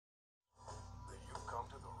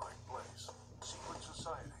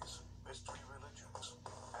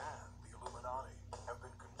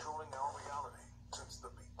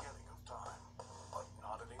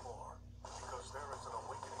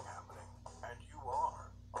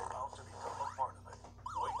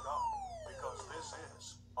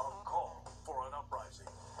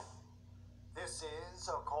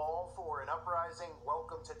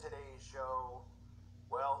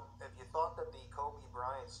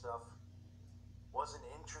stuff wasn't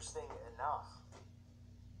interesting enough.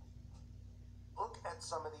 Look at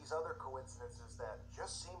some of these other coincidences that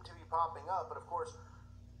just seem to be popping up, but of course,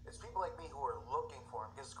 it's people like me who are looking for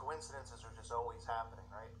them because coincidences are just always happening,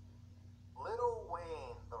 right? Lil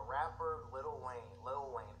Wayne, the rapper Lil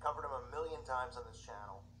Wayne, covered him a million times on this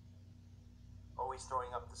channel. Always throwing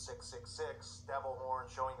up the 666, devil horn,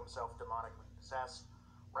 showing himself demonically possessed,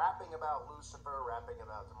 rapping about Lucifer, rapping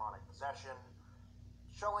about demonic possession,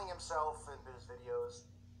 showing himself in his videos,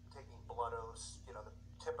 taking blood oaths, you know, the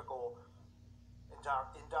typical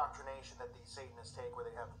indoctrination that these Satanists take where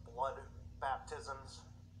they have blood baptisms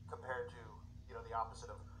compared to, you know, the opposite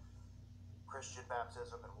of Christian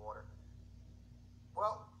baptism and water.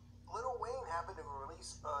 Well, Lil Wayne happened to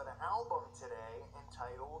release an album today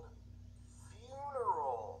entitled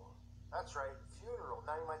Funeral. That's right, Funeral.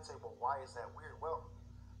 Now you might say, well, why is that weird? Well,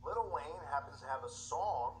 Lil Wayne happens to have a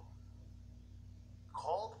song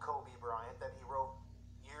called Kobe Bryant that he wrote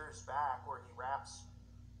years back where he raps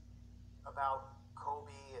about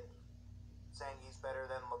Kobe and saying he's better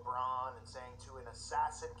than LeBron and saying to an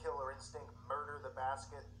assassin killer instinct, murder the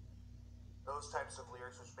basket. Those types of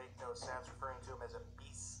lyrics which make no sense, referring to him as a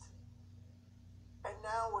beast. And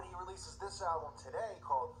now when he releases this album today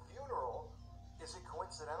called Funeral, is it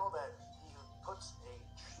coincidental that he puts a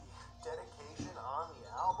dedication on the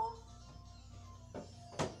album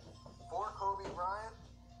for Kobe Bryant,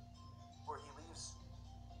 where he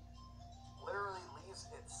literally leaves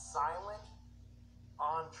it silent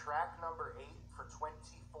on track number 8 for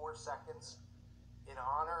 24 seconds in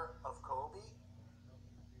honor of Kobe?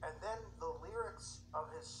 And then the lyrics of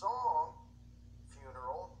his song,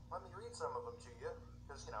 Funeral, let me read some of them to you,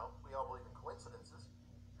 because, you know, we all believe in coincidences.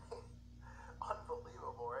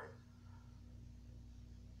 Unbelievable, right?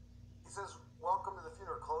 He says, welcome to the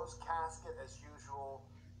funeral. Closed casket as usual.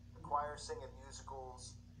 The choir singing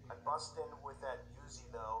musicals. I bust in with that Uzi,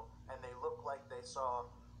 though, and they look like they saw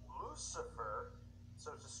Lucifer.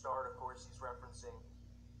 So to start, of course, he's referencing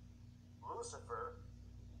Lucifer.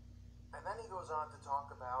 And then he goes on to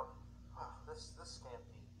talk about, oh, this can't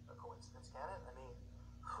be a coincidence, can it? I mean,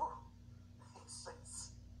 whew, he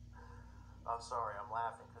says, I'm sorry, I'm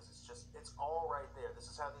laughing because it's all right there.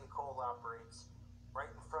 This is how the occult operates,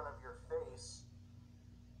 right in front of your face.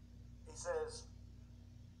 He says,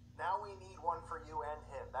 now we need one for you and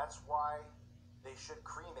him. That's why they should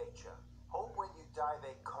cremate you. Hope when you die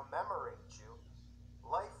they commemorate you.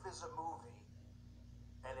 Life is a movie,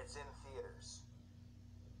 and it's in theaters.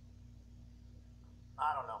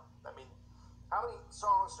 I don't know. I mean, how many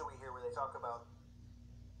songs do we hear where they talk about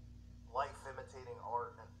life imitating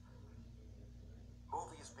art and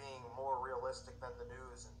movies being more realistic than the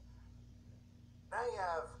news? And now you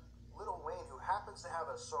have Lil Wayne, who happens to have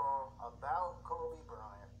a song about Kobe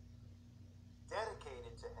Bryant,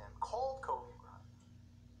 dedicated to him, called Kobe Bryant.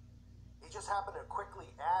 He just happened to quickly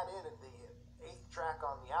add in the 8th track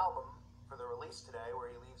on the album for the release today, where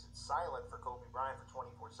he leaves it silent for Kobe Bryant for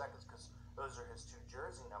 24 seconds, because those are his 2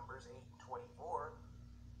 jersey numbers, 8 and 24.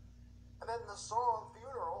 And then the song,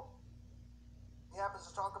 Funeral, he happens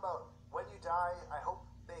to talk about, when you die, I hope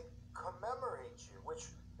they commemorate you, which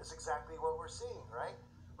is exactly what we're seeing, right?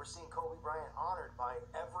 We're seeing Kobe Bryant honored by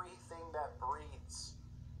everything that breathes.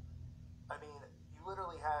 I mean, you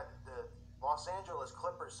literally had the Los Angeles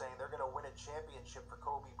Clippers saying they're going to win a championship for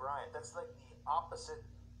Kobe Bryant. That's like the opposite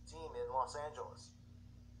team in Los Angeles.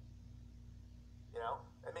 You know,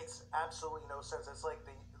 it makes absolutely no sense. It's like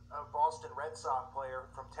the Boston Red Sox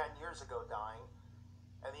player from 10 years ago dying,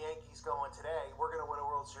 and the Yankees going today, we're going to win a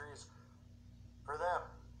World Series for them.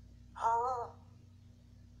 Huh?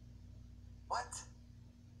 What?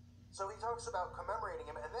 So he talks about commemorating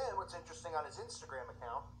him, and then what's interesting on his Instagram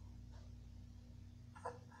account,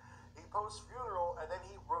 he posts Funeral, and then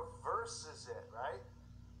he reverses it, right?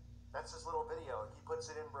 That's his little video. He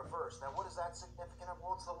puts it in reverse. Now, what is that significant of?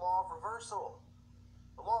 Well, it's the law of reversal.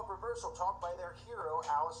 The law of reversal taught by their hero,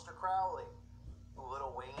 Aleister Crowley, who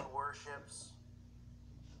Lil Wayne worships.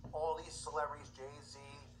 All these celebrities, Jay-Z,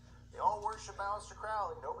 they all worship Aleister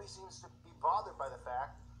Crowley. Nobody seems to be bothered by the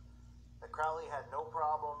fact that Crowley had no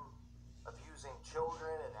problem abusing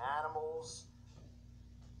children and animals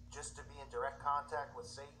just to be in direct contact with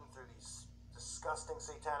Satan through these disgusting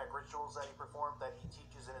satanic rituals that he performed, that he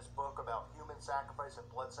teaches in his book about human sacrifice and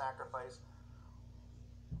blood sacrifice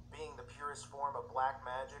being the purest form of black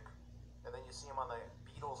magic. And then you see him on the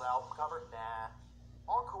Beatles album cover. Nah.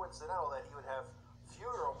 All coincidental that he would have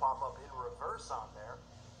Funeral pop up in reverse on there.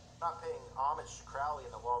 Not paying homage to Crowley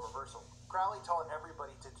in the law of reversal. Crowley taught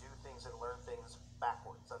everybody to do things and learn things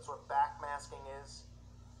backwards. That's what backmasking is.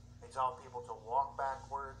 He taught people to walk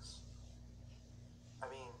backwards. I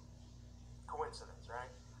mean, right?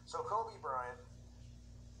 So Kobe Bryant,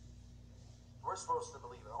 we're supposed to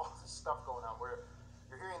believe in all this stuff going on where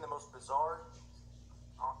you're hearing the most bizarre,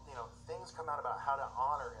 things come out about how to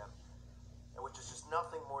honor him, which is just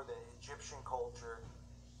nothing more than Egyptian culture.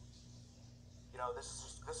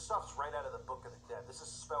 This stuff's right out of the Book of the Dead. This is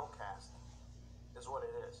spell casting, is what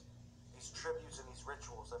it is. These tributes and these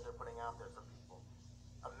rituals that they're putting out there for people,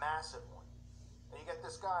 a massive one. And you get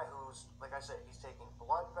this guy who's, like I said, he's taking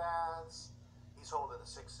blood baths. He's holding the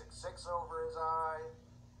 666 over his eye.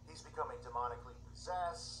 He's becoming demonically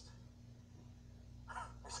possessed.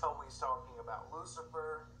 He's always talking about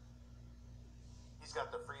Lucifer. He's got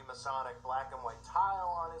the Freemasonic black and white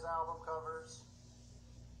tile on his album covers,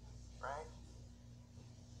 right?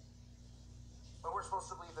 But we're supposed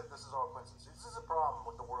to believe that this is all coincidence. This is a problem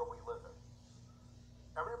with the world we live in.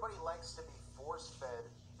 Everybody likes to be force-fed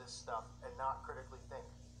this stuff and not critically think.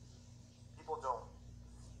 People don't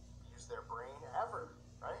use their brain ever,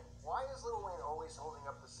 right? Why is Lil Wayne always holding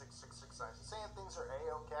up the 666 sign? Is he saying things are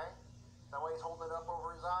A-okay? Is that why he's holding it up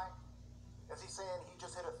over his eye? Is he saying he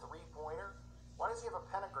just hit a three-pointer? Why does he have a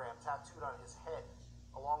pentagram tattooed on his head,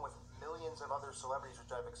 along with millions of other celebrities which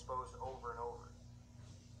I've exposed over and over?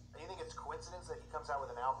 And you think it's coincidence that he comes out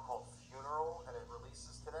with an album called Funeral and it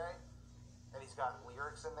releases today? And he's got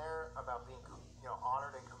lyrics in there about being,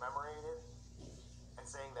 honored and commemorated, and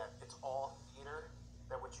saying that it's all theater,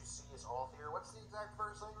 that what you see is all theater. What's the exact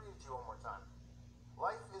verse? Let me read it to you one more time.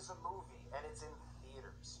 Life is a movie and it's in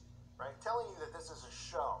theaters, right? Telling you that this is a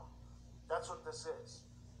show. That's what this is.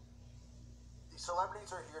 These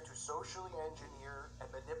celebrities are here to socially engineer and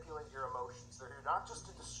manipulate your emotions. They're here not just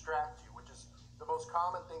to distract you, which is the most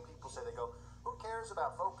common thing people say. They go, who cares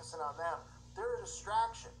about focusing on them? They're a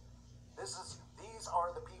distraction. These are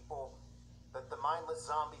the people that the mindless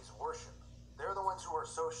zombies worship. They're the ones who are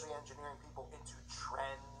socially engineering people into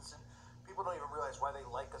trends. And people don't even realize why they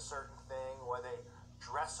like a certain thing, why they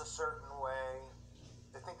dress a certain way.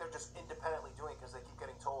 They think they're just independently doing it because they keep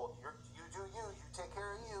getting told, you do you take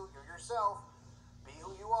care of you, you're yourself, be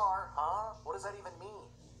who you are, huh? What does that even mean?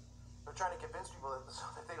 They're trying to convince people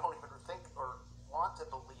that they don't even think or want to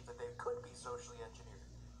believe that they could be socially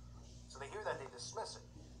engineered. So they hear that, they dismiss it.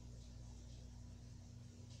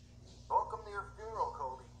 Welcome to your funeral,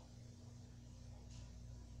 Kobe.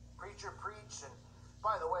 Preacher preach, and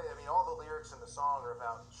by the way, all the lyrics in the song are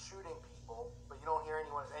about shooting people, but you don't hear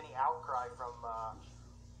any outcry from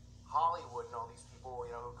Hollywood and all these people,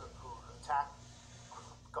 who attack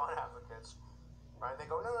gun advocates, right? They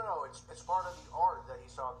go, no, it's part of the art that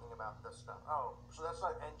he's talking about this stuff. Oh, so that's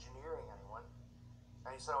not engineering anyone.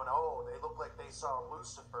 And he's saying, oh, they look like they saw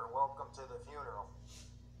Lucifer. Welcome to the funeral.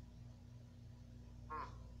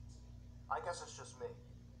 I guess it's just me,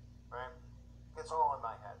 right? It's all in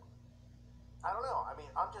my head. I don't know.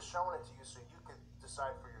 I'm just showing it to you so you can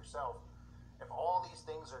decide for yourself if all these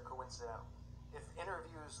things are coincidental. If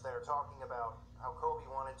interviews that are talking about how Kobe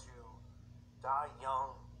wanted to die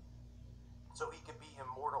young so he could be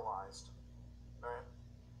immortalized, right?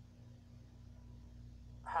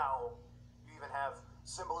 How you even have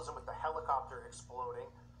symbolism with the helicopter exploding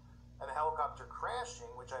and the helicopter crashing,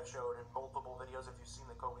 which I've showed in multiple videos if you've seen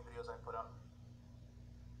the Kobe videos I put up.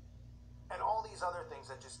 And all these other things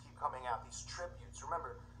that just keep coming out, these tributes.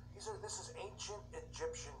 Remember, this is ancient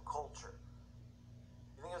Egyptian culture.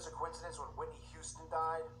 You think it was a coincidence when Whitney Houston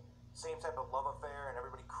died? Same type of love affair and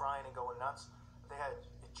everybody crying and going nuts. They had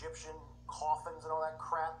Egyptian coffins and all that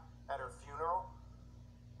crap at her funeral.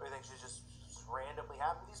 Or you think she's just randomly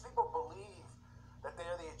happened? These people believe that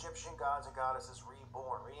they're the Egyptian gods and goddesses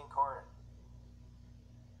reborn, reincarnate.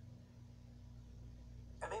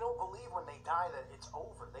 And they don't believe when they die that it's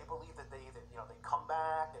over. They believe that they either, they come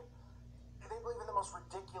back, and they believe in the most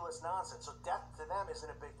ridiculous nonsense. So death to them isn't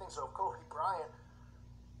a big thing. So if Kobe Bryant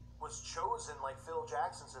was chosen, like Phil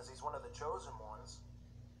Jackson says, he's one of the chosen ones,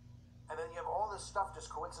 and then you have all this stuff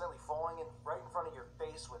just coincidentally falling in right in front of your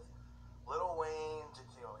face with Lil Wayne,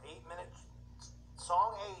 8-minute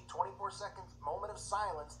song 8, 24 seconds, moment of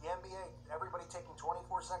silence, the NBA, everybody taking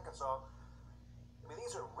 24 seconds off.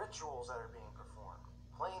 These are rituals that are being performed.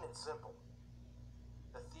 Plain and simple.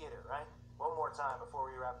 The theater, right? One more time before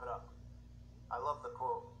we wrap it up. I love the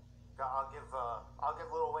quote. I'll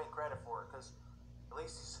give Lil Wayne credit for it, because at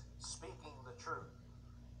least he's speaking the truth.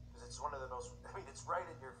 Because it's one of the most, it's right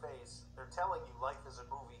in your face. They're telling you life is a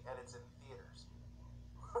movie and it's in theaters.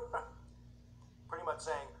 Pretty much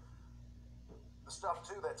saying, the stuff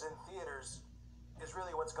too that's in theaters is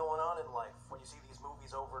really what's going on in life. When you see these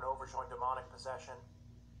movies over and over showing demonic possession,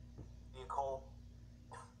 the occult,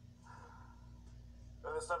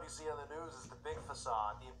 and the stuff you see on the news is the big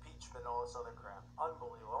facade, the impeachment, all this other crap.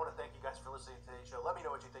 Unbelievable. I want to thank you guys for listening. listening to today's show. Let me know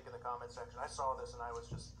what you think in the comment section. I saw this and I was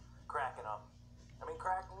just cracking up. I mean,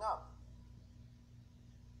 cracking up.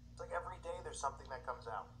 It's like every day there's something that comes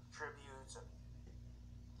out. Tributes, and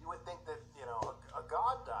you would think that, a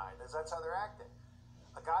god died, as that's how they're acting.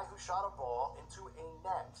 A guy who shot a ball into a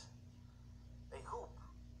net, a hoop.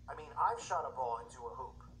 I mean, I've shot a ball into a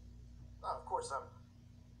hoop. Now, of course, I'm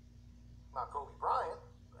not Kobe Bryant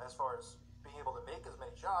as far as being able to make as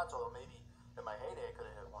many shots, although maybe in my heyday I could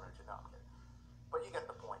have hit one or two. No, I'm kidding. But you get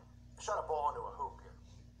the point. I shot a ball into a hoop here.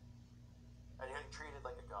 And you're getting treated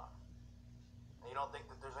like a god. And you don't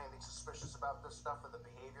think that there's anything suspicious about this stuff and the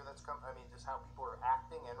behavior that's just how people are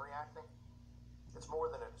acting and reacting? It's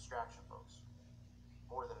more than a distraction, folks.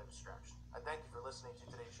 More than a distraction. I thank you for listening to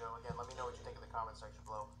today's show. Again, let me know what you think in the comment section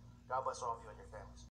below. God bless all of you and your families.